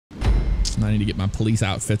I need to get my police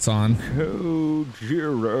outfits on.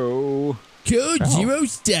 Kojiro. Kojiro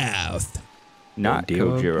South. Not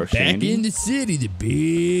Kojiro Back Shandy. in the city, the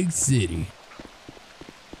big city.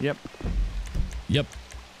 Yep. Yep.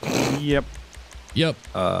 Yep. Yep.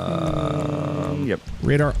 Yep.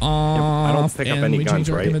 Radar off. I don't pick up and any we guns, change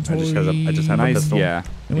our right? I just have a Nice. pistol. Yeah.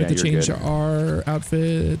 And we yeah, have to you're change good. our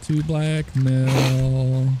outfit to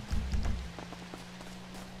blackmail.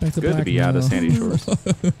 Back to Good to be out of Sandy Shores.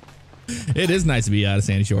 It is nice to be out of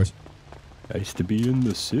Sandy Shores. Nice to be in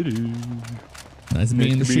the city. Nice to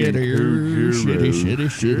be in the shitty, Kojiro.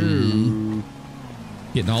 shitty.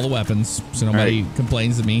 Getting all the weapons, so nobody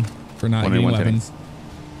complains to me for not getting 1-8. weapons.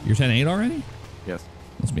 You're 10-8 already? Yes.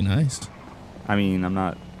 Must be nice. I mean, I'm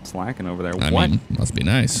not slacking over there. I What mean, must be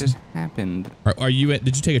nice. just happened? Are you at,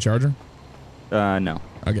 did you take a charger? No.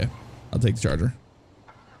 Okay, I'll take the charger.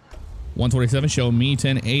 127, show me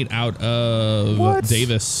 10-8 out of What?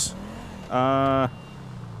 Davis. I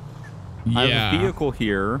have a vehicle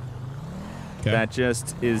here Okay. that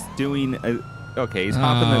just is doing okay, he's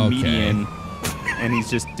hopping the median and he's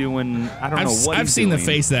just doing I don't know what I've he's seen the doing.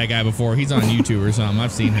 face of that guy before. He's on YouTube or something.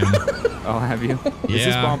 I've seen him. Oh, have you? Yeah, Is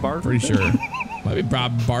this Bob Barker? pretty sure. Might be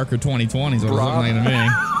Bob Barker 2020 is what it's looking like to me.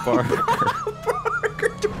 Barker.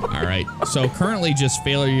 All right. So currently just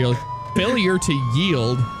failure to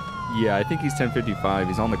yield. Yeah, I think he's 1055.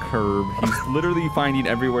 He's on the curb. He's literally finding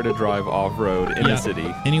everywhere to drive off-road in the city.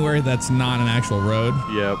 Anywhere that's not an actual road.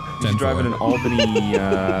 Yep. He's 10-4. driving an Albany,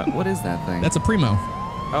 what is that thing? That's a Primo.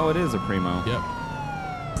 Oh, it is a Primo. Yep.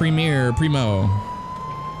 Primo.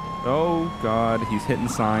 Oh, God. He's hitting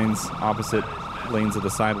signs opposite lanes of the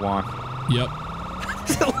sidewalk. Yep.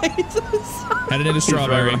 Headed into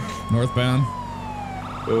Strawberry. driving. Northbound.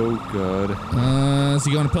 Oh, God. Is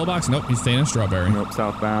he going to Pillbox? Nope, he's staying in Strawberry. Nope,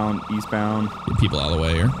 southbound, eastbound. Get people out of the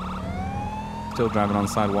way here. Still driving on the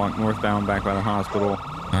sidewalk, northbound, back by the hospital.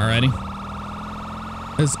 Alrighty.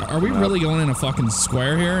 Are we really going in a fucking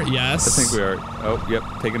square here? Yes. I think we are. Oh, yep,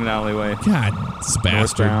 taking an alleyway. God, this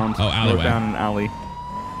bastard. Northbound. Oh, alleyway. Northbound and alley.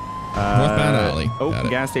 Northbound alley. Oh, Got it.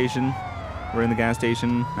 gas station. We're in the gas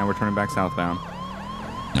station. Now we're turning back southbound.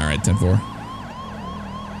 All right, 10-4.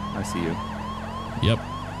 I see you. Yep.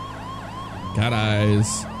 Got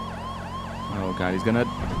eyes. Oh, God, he's gonna...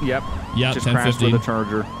 Yep. Yep, Just crashed with 10-15. a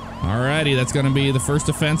Charger. Alrighty, that's going to be the first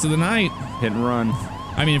offense of the night. Hit and run.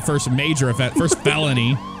 I mean, first major offense, first felony.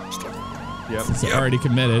 Yep. It's already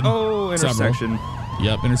committed. Oh, intersection. Several.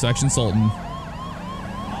 Yep, intersection Sultan.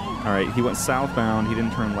 All right, he went southbound. He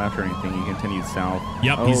didn't turn left or anything. He continued south.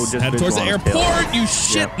 Yep, oh, he's just headed towards the visual on his airport, tail. you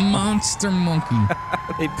shit Yep. monster monkey.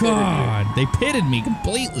 They pitted God, they pitted me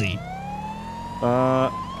completely. you.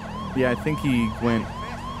 Yeah, I think he went...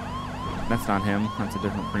 That's not him. That's a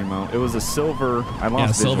different Primo. It was a silver... I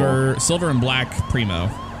lost visual. silver and black Primo.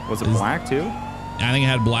 Was it black, too? I think it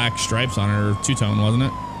had black stripes on it, or two-tone, wasn't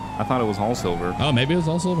it? I thought it was all silver. Oh, maybe it was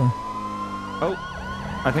all silver. Oh,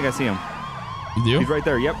 I think I see him. You do? He's right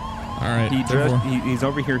there. Yep. All right. He's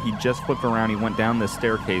over here. He just flipped around. He went down the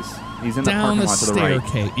staircase. He's in the Down parking the lot to the right.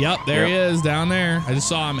 staircase. Yep, there he is, down there. I just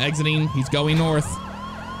saw him exiting. He's going north.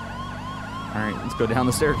 All right, let's go down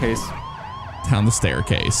the staircase. Down the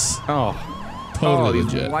staircase. Oh, Totally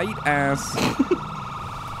these legit. white ass.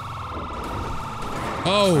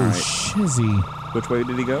 Oh, right. shizzy. Which way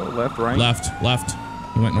did he go? Left, right? Left.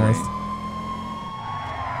 He went north.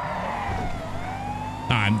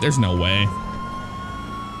 Ah, there's no way.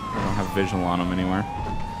 I don't have visual on him anywhere.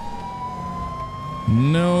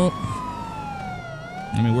 Nope.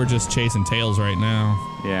 I mean, we're just chasing tails right now.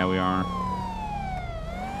 Yeah, we are.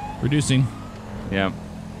 Reducing. Yep.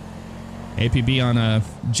 APB on a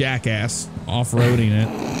jackass, off-roading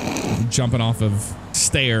it, jumping off of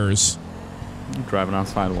stairs. Driving on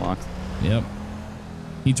sidewalks. Yep.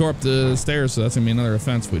 He tore up the stairs, so that's gonna be another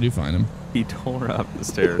offense if we do find him. He tore up the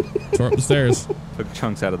stairs. Tore up the stairs. Took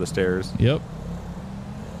chunks out of the stairs. Yep.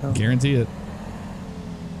 Oh. Guarantee it.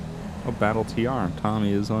 Oh, Battle TR.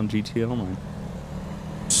 Tommy is on GT Online.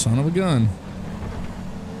 Son of a gun.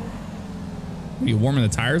 Are you warming the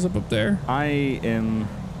tires up there? I am.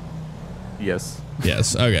 Yes.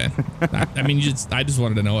 Yes. Okay. I mean, I just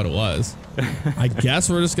wanted to know what it was. I guess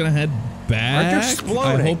we're just gonna head back. Aren't you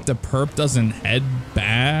exploding? I hope the perp doesn't head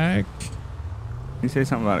back. You say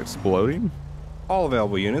something about exploding? All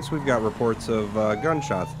available units, we've got reports of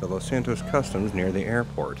gunshots at the Los Santos Customs near the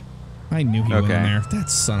airport. I knew he went in Okay. there. That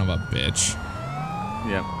son of a bitch.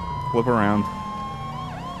 Yep. Flip around.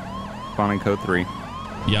 Spawning code 3.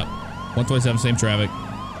 Yep. 127, same traffic.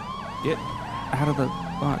 Get out of the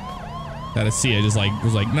fuck. That Acia just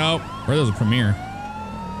was like, nope. Or there's a Premier.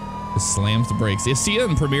 Just slams the brakes. The Acia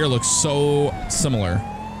and Premier look so similar.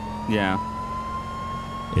 Yeah.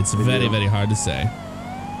 It's very, very hard to say.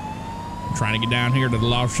 I'm trying to get down here to the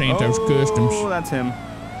Los Santos Customs. Oh, that's him.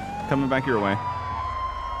 Coming back your way.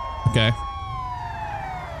 Okay.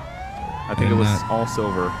 I think it was all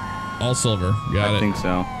silver. All silver. Got it. I think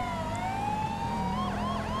so.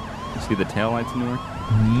 You see the taillights in Newark?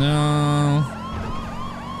 No.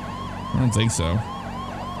 I don't think so.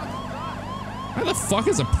 Why the fuck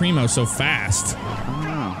is a Primo so fast? I don't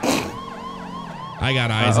know. I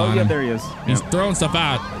got eyes on him. Oh, yeah, there he is. He's throwing stuff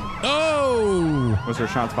out. Oh! Was there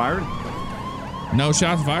shots fired? No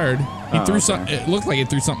shots fired. He threw some. It looked like he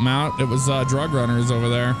threw something out. It was drug runners over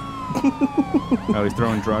there. Oh, he's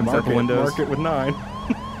throwing drugs out the windows. Mark it with 9.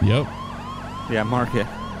 Yep. Yeah, mark it.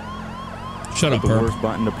 Shut up, The perp. worst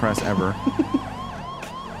button to press ever.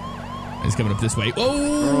 He's coming up this way.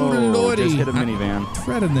 Oh, lordy! Just hit a minivan.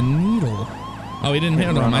 Threading the needle. Oh, he didn't hit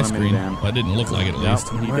it on my screen. Well, it didn't look like it at least.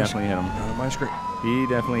 He definitely hit him. On my screen. He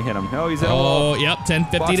definitely hit him. Oh, he's in a wall. Oh, yep,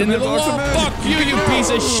 1050 into the wall. Fuck you, you piece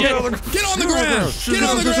of shit. Get on the ground. Get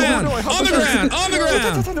on the ground. On the ground. On the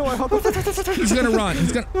ground. He's gonna run.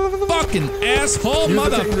 He's gonna fucking asshole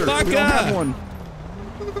motherfucker.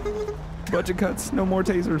 Budget cuts. No more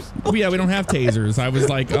tasers. Oh, yeah, we don't have tasers. I was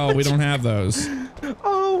like, oh, we don't have those.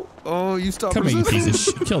 Oh, you stopped. Come here, you piece of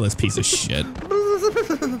shit. Kill this piece of shit.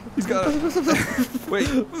 He's got it. Wait,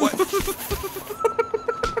 what?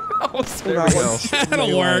 Oh, there we go.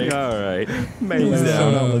 That'll work. All right. He's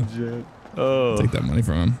down. Legit. Oh. Take that money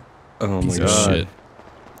from him. Oh Piece my of god. shit.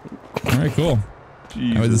 All right, cool.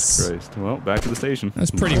 Jesus Christ. Well, back to the station.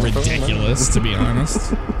 That's pretty ridiculous, to be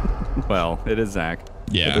honest. Well, it is Zach.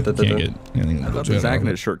 Yeah, can't get anything. I thought the Zach and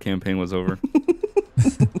his shirt campaign was over.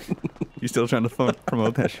 You still trying to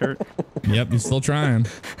promote that shirt? Yep, you're still trying.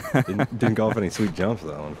 Didn't go off any sweet jumps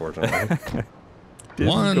though, unfortunately.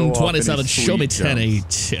 127, show me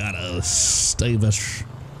 10-8 out of Stavish.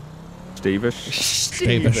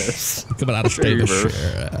 Stavish? Coming out of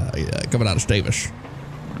Stavish. Yeah, coming out of Stavish.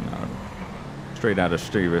 Straight out of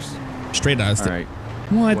Stavish. Straight out of All Stavish. right.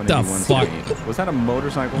 What the fuck? Was that a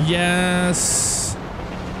motorcycle? Yes.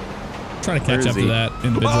 Trying to catch Where up is to he? that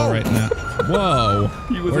individual right now. Whoa.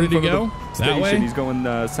 Where did he go? That way? He's going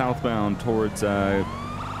southbound towards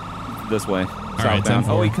this way. All right, Southbound. 10-4.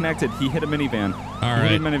 Oh, he connected. He hit a minivan. All He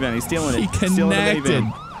right. hit a minivan. He's stealing it. He Stealing a connected.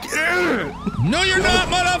 minivan. No, you're not,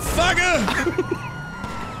 motherfucker.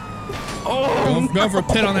 Oh, Go for a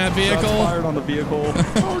pit on that shots vehicle. fired on the vehicle.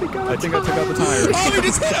 I think I took out the tires. Oh, he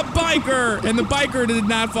just hit a biker, and the biker did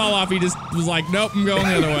not fall off. He just was like, nope, I'm going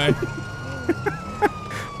the other way.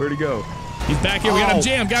 Where'd he go? He's back here. We got him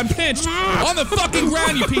jammed. Got him pinched. On the fucking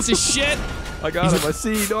ground, you piece of shit. I got him. I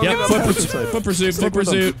see. Don't Yep, get foot on the pursuit. side. Foot pursuit. Foot Stick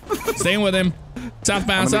with him. pursuit. Staying with him.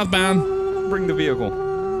 Southbound, southbound. Bring the vehicle.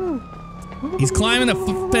 He's climbing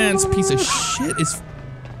the fence. Piece of shit is.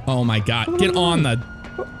 Oh my god. Get on the.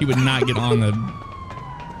 He would not get on the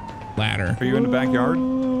ladder. Are you in the backyard?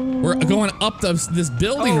 We're going up this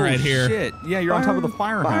building right here. Shit. Yeah, you're on top of the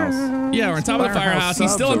firehouse. Yeah, we're on top of the firehouse.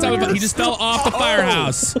 He's still on top of it. He just fell off the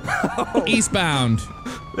firehouse. Eastbound.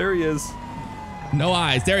 There he is. No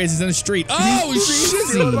eyes. There he is. He's in the street. Oh, He's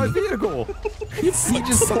stealing my shizzy. vehicle. You He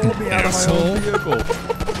just pulled me out of my own vehicle.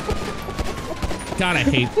 God, I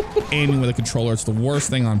hate aiming with a controller. It's the worst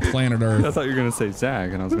thing on planet I Earth. thought you were gonna say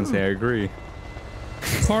Zach, and I was gonna say I agree.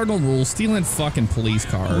 Cardinal rules. Stealing fucking police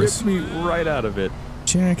cars. Ripped me right out of it.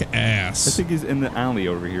 Jackass. I think he's in the alley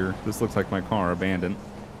over here. This looks like my car, abandoned.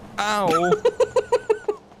 Ow!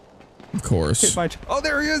 Of course. Oh,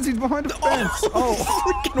 there he is. He's behind the fence. Oh,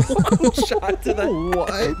 freaking one shot to the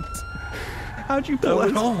what? How'd you pull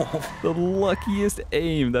it off? The luckiest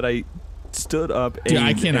aim that I stood up. Dude, I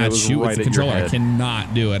aimed, and it cannot was shoot with right the at your controller. I head.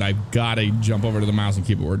 cannot do it. I've got to jump over to the mouse and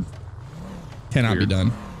keyboard. Cannot be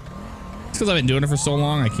done. It's because I've been doing it for so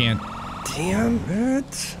long. I can't. Damn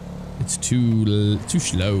it. It's too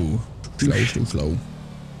slow. Too slow.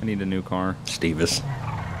 I need a new car. Stevis.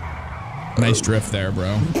 Nice drift there,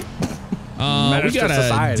 bro. We Menace to got a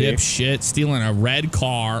society. dipshit stealing a red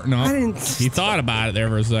car. No, he thought about it there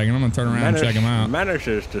for a second. I'm gonna turn around and check him out.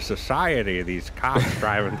 Menaces to society, these cops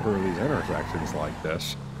driving through these intersections like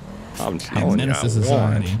this. I'm Yeah, telling menace to you,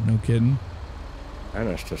 society. No kidding.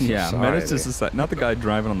 Menace to society. Yeah, menace to society. Not the guy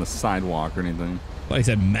driving on the sidewalk or anything. Like I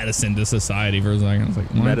said, medicine to society for a second. I was like,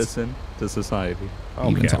 what? Medicine to society. Oh,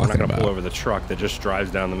 Even yeah, we're not talking gonna about? pull over the truck that just drives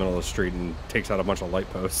down the middle of the street and takes out a bunch of light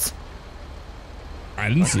posts. I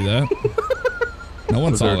didn't see that. No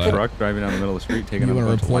one Was saw there a that. truck driving down the middle of the street taking You out a want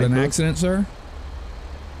to bunch of report an light posts? accident, sir?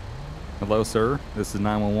 Hello, sir. This is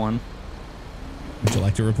 911. Would you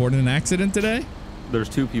like to report an accident today? there's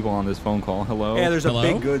two people on this phone call. Hello? Yeah, there's Hello?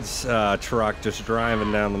 a big goods truck just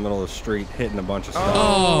driving down the middle of the street, hitting a bunch of stuff.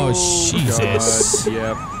 Oh, Jesus. God,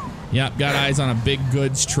 yep. Yep, got eyes on a big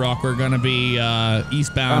goods truck. We're gonna be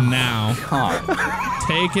eastbound now. God.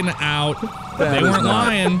 Taking out. That They is weren't not-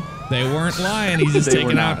 lying. They weren't lying. He's just They were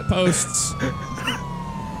taking out not. posts.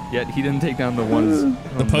 Yet he didn't take down the ones.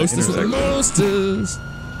 The posters with the intersection. posters.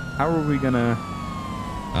 How are we gonna?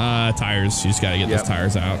 Tires. You just gotta get Yep. those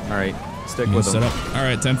tires out. All right, stick You with set him. up. All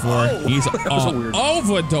right, 10-4. He's all weird.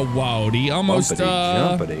 over the road. He almost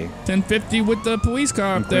Bumpity, jumpity. 1050 with the police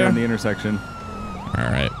car I'm up clear there. on the intersection. All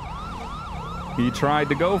right. He tried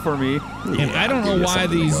to go for me. And I don't I'll know give you why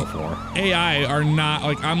something to these go for. AI are not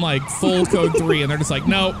like, I'm like full code 3 and they're just like,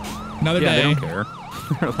 nope, another Yeah, they day, don't care.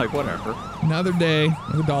 They're like, whatever. another day,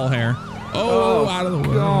 another doll hair. Oh, out of the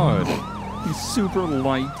way. God. He's super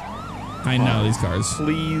light. I know these cars.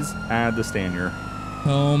 Please add the Stanier.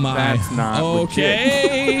 Oh my. That's not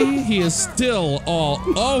okay. He is still all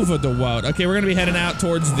over the road. Okay, we're gonna be heading out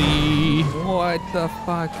towards the. What the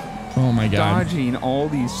fuck? Oh my god. Dodging all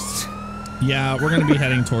these. Yeah, we're gonna be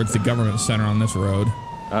heading towards the government center on this road.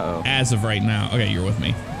 Uh-oh. As of right now. Okay, you're with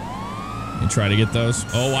me. And try to get those.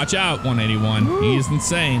 Oh, watch out, 181. He is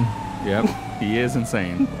insane. Yep. He is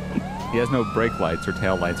insane. He has no brake lights or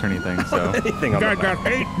tail lights or anything, so. Anything on the back.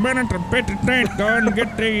 8 minutes and 50 cents. Go ahead and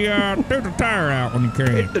get the tire out when you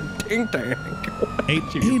can. The ding dang.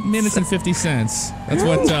 8 minutes and 50 cents. That's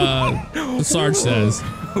what the Sarge says.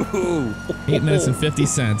 8 minutes and 50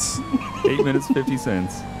 cents. 8 minutes, 50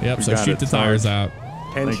 cents. Yep, We so got shoot it, the tires Sarge.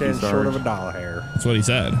 out. 10 Thank you, cents short of Sarge. a dollar hair. That's what he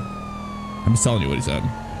said. I'm just telling you what he said.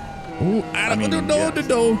 Ooh, out of the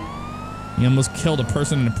door. He almost killed a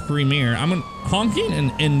person in a premiere. I'm gonna, honking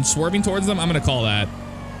and swerving towards them. I'm gonna call that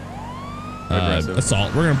Aggressive.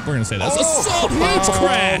 assault. We're gonna say that. Assault! Huge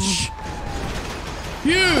crash!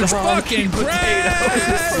 Huge fucking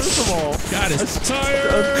crash! First of all, Got his a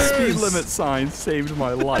tires. speed limit sign saved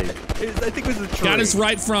my life. I think it was a tree. Got his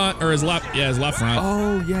right front or his left. Yeah, his left front.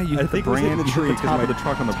 Oh, yeah, you I hit the think it was in branch. the You tree hit the 'cause top my- of the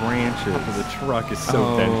truck on the branches. The truck is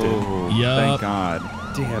so dented. Yup. Thank God.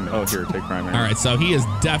 Damn it. Oh, here, take primary. All right, so he is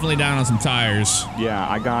definitely down on some tires. Yeah,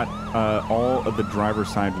 I got all of the driver's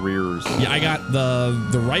side rears. Yeah, I got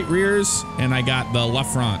the right rears and I got the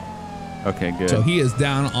left front. Okay, good. So he is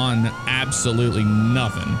down on absolutely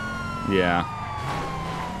nothing. Yeah.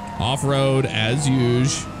 Off-road as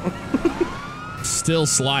usual. Still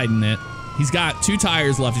sliding it. He's got 2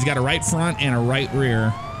 tires left. He's got a right front and a right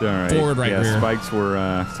rear. All right. Forward, right, yeah, rear. spikes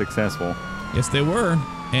were successful. Yes, they were.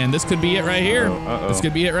 And this could be it right here. Uh-oh. This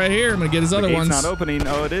could be it right here. I'm gonna get his other Gate's ones. not opening.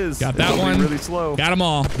 Oh, it is. Got It's that opening one. really slow. Got them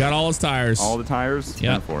all. Got all his tires. All the tires?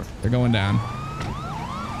 Yep. 10-4. They're going down.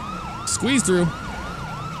 Squeeze through.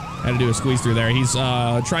 Had to do a squeeze through there. He's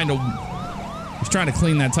trying to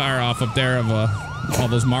clean that tire off up there of all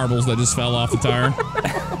those marbles that just fell off the tire.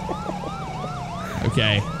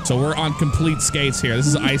 Okay, so we're on complete skates here. This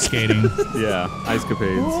is ice skating. Yeah, ice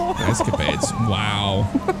capades. Ice capades. Wow.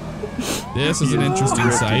 This is an interesting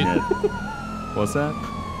Drifting sight. it. What's that?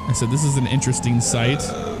 I said this is an interesting sight.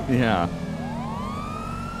 Yeah.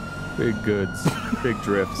 Big goods. Big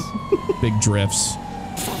drifts. Big drifts.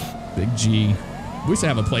 Big G. We used to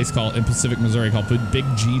have a place called in Pacific, Missouri called Big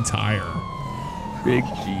G Tire. Big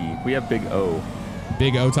G. We have big O.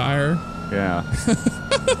 Big O Tire. Yeah.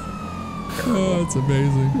 Oh, it's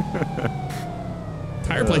amazing.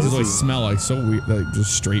 Tire places this always is- smell like so weird, like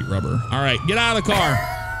just straight rubber. All right, get out of the car.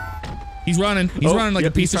 He's running. He's Oh, running like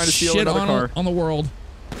yep, a piece he's of trying to steal shit another car. on the world.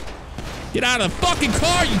 Get out of the fucking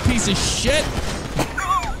car, you piece of shit.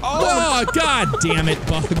 Oh, god damn it,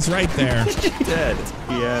 Bugs, right there. Dead.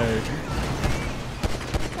 Yay.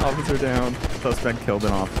 Officer down. Suspect killed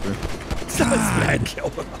an officer.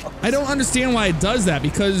 God. I don't understand why it does that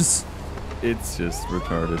because It's just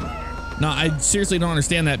retarded. no, I seriously don't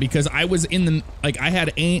understand that because I was in the like I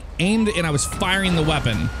had aimed and I was firing the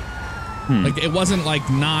weapon. Like it wasn't like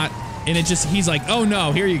not and it just he's like, "Oh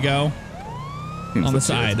no, here you go." On the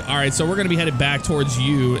side. All right, so we're going to be headed back towards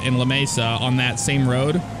you in La Mesa on that same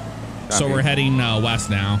road. So Copy. we're heading west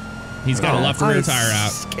now. He's got a left rear tire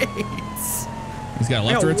out. Skates. He's got a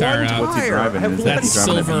left rear tire out. What's he driving? Is That he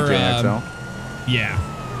driving a silver, BJXL? Yeah.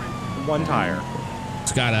 One tire.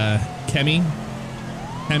 It's got a Hemi.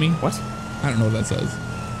 What? I don't know what that says.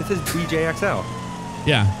 It says BJXL.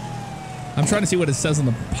 Yeah. I'm trying to see what it says on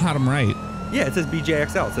the bottom right. Yeah, it says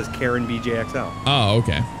BJXL. It says Karen BJXL. Oh,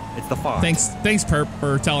 okay. It's the font. Thanks, Perp,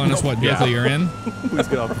 for telling us what vehicle you're in. Please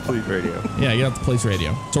get off the police radio. Yeah, get off the police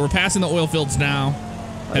radio. So we're passing the oil fields now.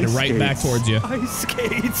 Headed Ice right back skates. towards you. Ice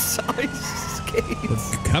skates. Ice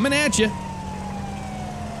skates. Coming at you.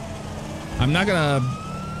 I'm not gonna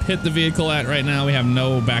hit the vehicle at right now. We have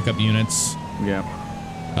no backup units. Yeah.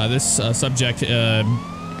 This subject,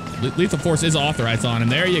 lethal force is authorized on him.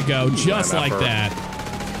 There you go, just like that.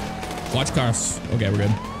 Watch cars. Okay, we're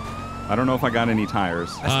good. I don't know if I got any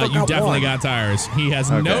tires. You definitely got tires. He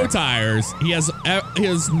has no tires. He has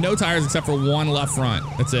no tires except for one left front.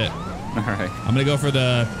 That's it. All right. I'm gonna go for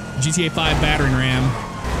the GTA 5 battering ram.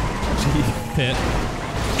 Pit.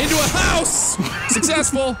 Into a house!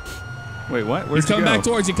 Successful! Wait, what? He's coming back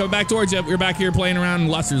towards you. Coming back towards you. You're back here playing around in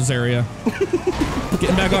Lester's area.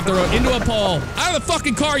 Getting back off the road. Into a pole. Out of the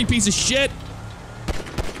fucking car, you piece of shit!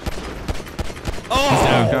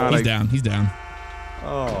 Oh! He's down. He's down.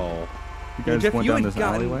 Oh. You guys Jeff, went down this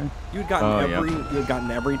alleyway? You had gotten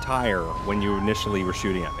every tire when you initially were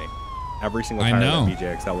shooting at me. Every single tire that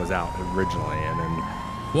BJXL was out originally, and then...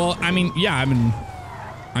 Well, I mean, yeah,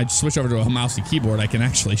 I switch over to a mouse and keyboard, I can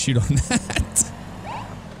actually shoot on that.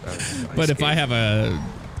 But if I have a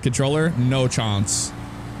controller, no chance.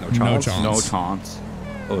 No chance? No chance.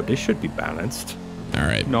 Oh, this should be balanced. All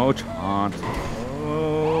right. No chance.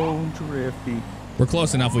 Oh, drifty. We're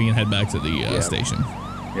close enough we can head back to the station.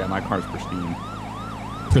 Yeah, my car's pristine.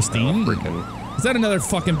 Pristine? Freaking. Is that another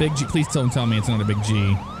fucking big G? Please don't tell me it's another big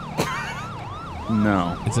G.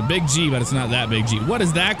 No. It's a big G, but it's not that big G. What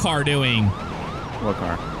is that car doing? What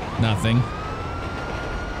car? Nothing.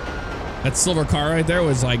 That silver car right there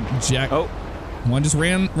was like jack. Oh. One just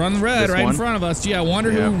run the red right in front of us. Gee, I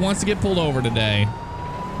wonder who wants to get pulled over today.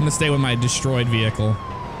 I'm gonna stay with my destroyed vehicle. All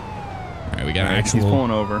right, we got an actual. He's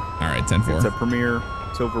pulling over. All right, 10-4. It's a Premier,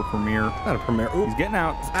 silver Premier. Not a Premier. Ooh. He's getting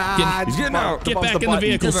out. He's getting out. Get back in the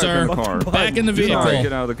vehicle, sir. Back in the vehicle. Sorry,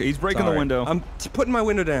 get out of the. He's breaking the window. I'm putting my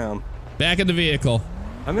window down. Back in the vehicle.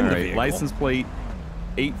 I'm in the vehicle. License plate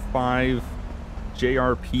 85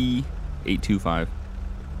 JRP 825.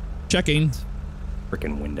 Checking.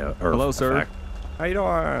 Freaking window. Hello, sir. How you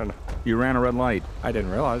doing? You ran a red light. I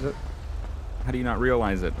didn't realize it. How do you not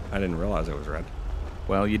realize it? I didn't realize it was red.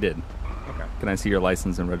 Well, you did. Okay. Can I see your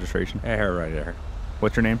license and registration? Here, right there.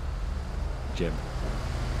 What's your name? Jim.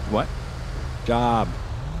 What? Job.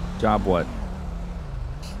 Job what?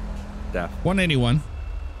 Deaf. 181.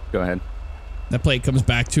 Go ahead. That plate comes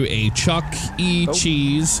back to a Chuck E.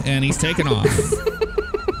 Cheese, and he's taken off.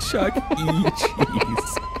 Chuck E.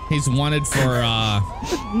 Cheese. He's wanted for,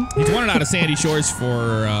 he's wanted out of Sandy Shores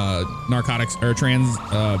for, narcotics, or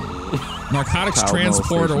narcotics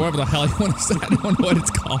transport, or whatever the hell you want to say. I don't know what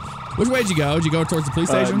it's called. Which way did you go? Did you go towards the police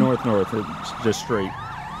station? North, just straight.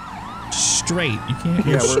 Straight? You can't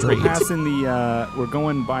go straight. We're passing the, we're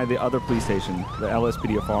going by the other police station, the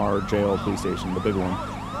LSPDFR jail police station, the big one.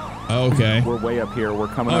 Okay. We're way up here. We're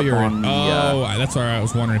coming up on the, that's why I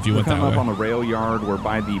was wondering if you went that way. We're coming up on the rail yard. We're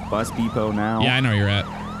by the bus depot now. Yeah, I know where you're at.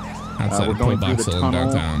 Outside we're going through the Hill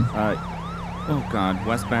tunnel. Downtown. Oh God,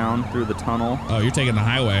 westbound through the tunnel. Oh, you're taking the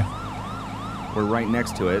highway. We're right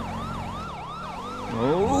next to it.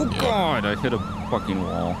 Oh God, I hit a fucking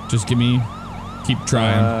wall. Just keep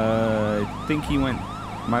trying. I think he might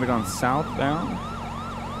have gone southbound.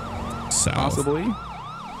 South. Possibly.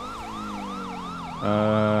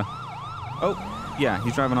 Oh, yeah,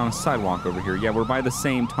 he's driving on a sidewalk over here. Yeah, we're by the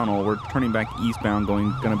same tunnel. We're turning back eastbound,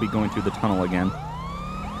 gonna be going through the tunnel again.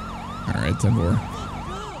 All right,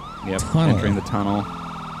 10-4. Yep, tunnel. Entering the tunnel.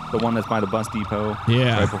 The one that's by the bus depot.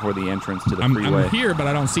 Yeah. Right before the entrance to the freeway. I'm here, but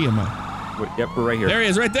I don't see him. Yep, we're right here. There he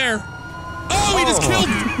is, right there. Oh, he just killed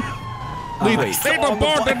Lead the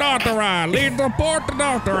port to Dr. Ride. Lead the port to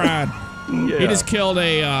Dr. Ride. Yeah. He just killed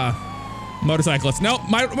a motorcyclist. Nope,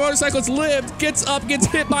 my motorcyclist lived, gets up, gets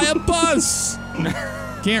hit by a bus.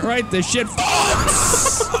 Can't write this shit,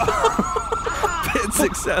 folks. It's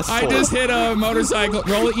successful. I just hit a motorcycle,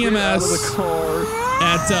 roll EMS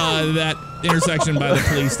at that intersection by the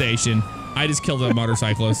police station. I just killed a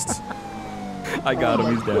motorcyclist. I got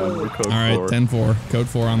him. He's down. We're code 4. All right, 10-4. Code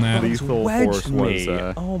 4 on that. Lethal force was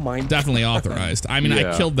oh my definitely authorized. I mean,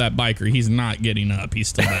 I killed that biker. He's not getting up. He's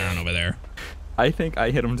still down over there. I think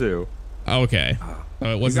I hit him too. Okay.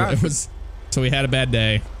 It was. So we had a bad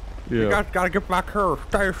day. Yeah. Gotta get back here.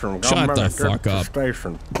 Station. Shut the fuck up.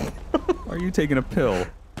 Station. Are you taking a pill?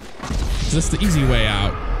 Just the easy way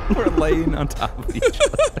out. We're laying on top of each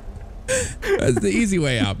other. That's the easy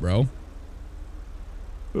way out, bro.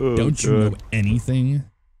 Oh, Don't you know anything?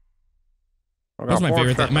 That's my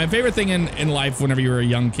favorite thing. My favorite thing in life whenever you were a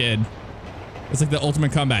young kid. It's like the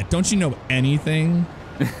ultimate comeback. Don't you know anything?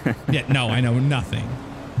 Yeah, no, I know nothing.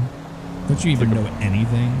 Don't you even know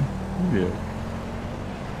anything?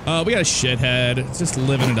 Yeah. We got a shithead. It's just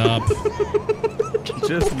living it up.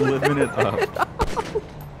 Just living it up.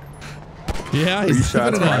 Yeah, Are you he's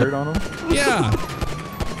shots living it fired up. on him? Yeah.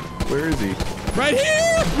 Where is he? Right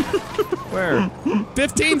here! Where?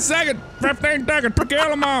 15 seconds to kill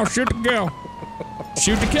them all. Shoot to kill.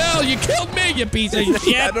 Shoot to kill. You killed me, you piece of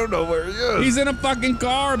shit. I don't know where he is. He's in a fucking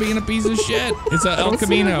car being a piece of shit. It's a El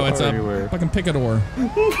Camino. It's a fucking picador.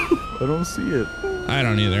 I don't see it. I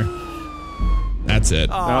don't either. That's it.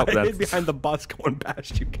 Nope, I that's- hid behind the bus going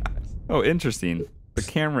past you guys. Oh, interesting. The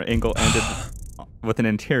camera angle ended with an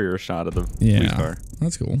interior shot of the police Yeah. car.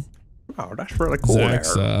 That's cool. Oh, that's really cool.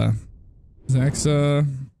 Zach's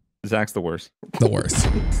Zach's the worst. the worst.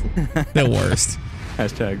 The worst.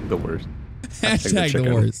 Hashtag the worst. Hashtag the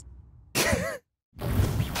chicken. worst.